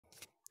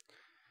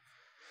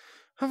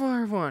Hello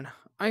everyone,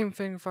 I am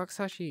Fang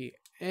Foxashi,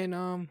 and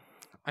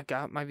I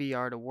got my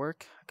VR to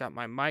work, I got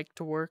my mic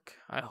to work,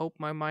 I hope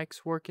my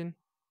mic's working.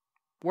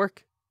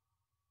 Work?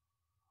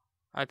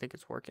 I think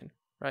it's working,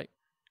 right?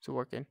 Is it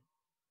working?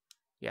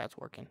 Yeah, it's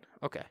working.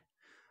 Okay.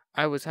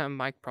 I was having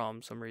mic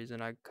problems for some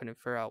reason, I couldn't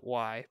figure out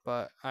why,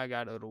 but I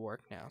got it to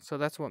work now, so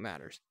that's what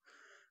matters.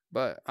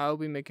 But I'll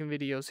be making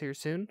videos here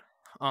soon,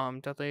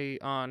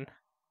 definitely on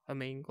a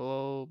main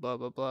goal, blah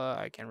blah blah,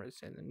 I can't really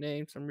say the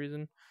name for some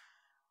reason,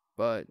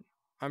 but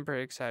I'm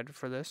pretty excited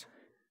for this.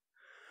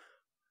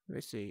 Let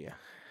me see.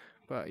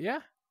 But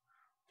yeah,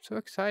 so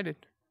excited.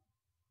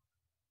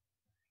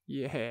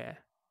 Yeah.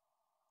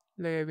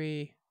 Look at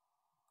me.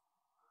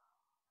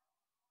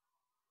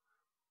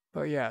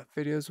 But yeah,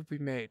 videos will be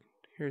made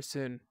here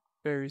soon.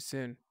 Very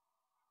soon.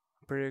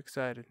 I'm pretty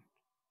excited.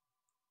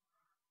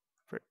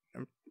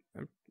 I'm,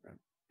 I'm,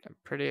 I'm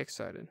pretty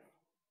excited.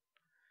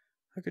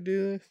 I could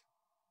do this.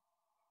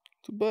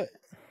 But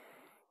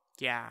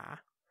yeah.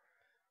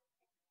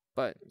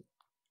 But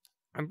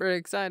I'm pretty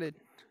excited.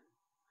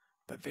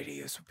 But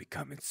videos will be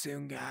coming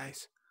soon,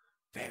 guys.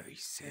 Very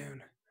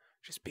soon.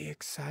 Just be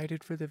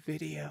excited for the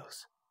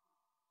videos.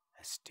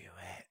 Let's do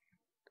it.